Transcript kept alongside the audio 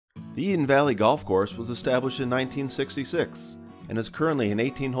The Eden Valley Golf Course was established in 1966 and is currently an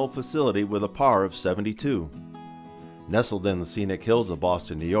 18-hole facility with a par of 72. Nestled in the scenic hills of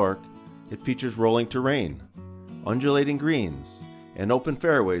Boston, New York, it features rolling terrain, undulating greens, and open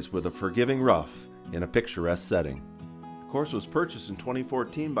fairways with a forgiving rough in a picturesque setting. The course was purchased in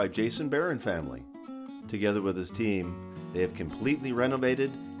 2014 by Jason Barron family. Together with his team, they have completely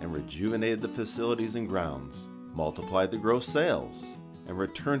renovated and rejuvenated the facilities and grounds, multiplied the gross sales, and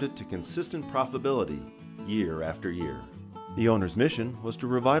returned it to consistent profitability year after year. The owner's mission was to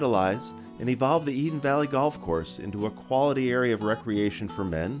revitalize and evolve the Eden Valley Golf Course into a quality area of recreation for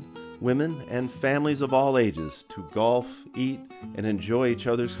men, women, and families of all ages to golf, eat, and enjoy each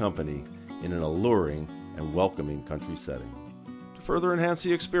other's company in an alluring and welcoming country setting. To further enhance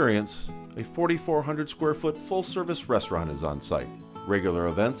the experience, a 4,400 square foot full-service restaurant is on site. Regular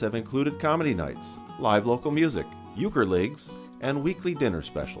events have included comedy nights, live local music, euchre leagues, and weekly dinner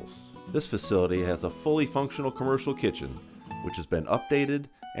specials. This facility has a fully functional commercial kitchen, which has been updated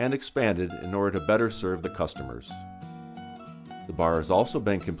and expanded in order to better serve the customers. The bar has also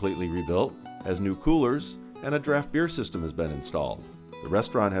been completely rebuilt, as new coolers and a draft beer system has been installed. The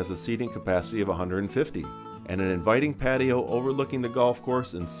restaurant has a seating capacity of 150 and an inviting patio overlooking the golf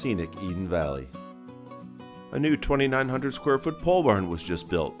course and scenic Eden Valley. A new 2,900 square foot pole barn was just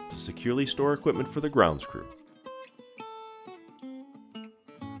built to securely store equipment for the grounds crew.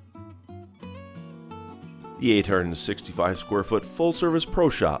 The 865 square foot full service pro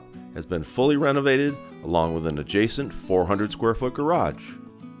shop has been fully renovated along with an adjacent 400 square foot garage.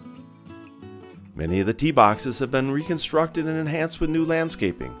 Many of the tee boxes have been reconstructed and enhanced with new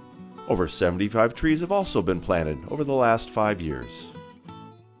landscaping. Over 75 trees have also been planted over the last 5 years.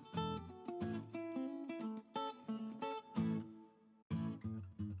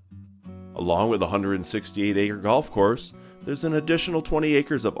 Along with the 168-acre golf course, there's an additional 20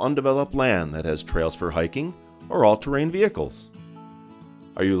 acres of undeveloped land that has trails for hiking or all-terrain vehicles.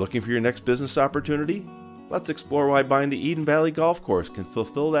 Are you looking for your next business opportunity? Let's explore why buying the Eden Valley Golf Course can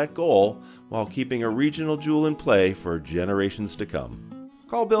fulfill that goal while keeping a regional jewel in play for generations to come.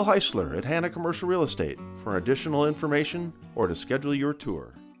 Call Bill Heisler at Hanna Commercial Real Estate for additional information or to schedule your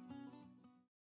tour.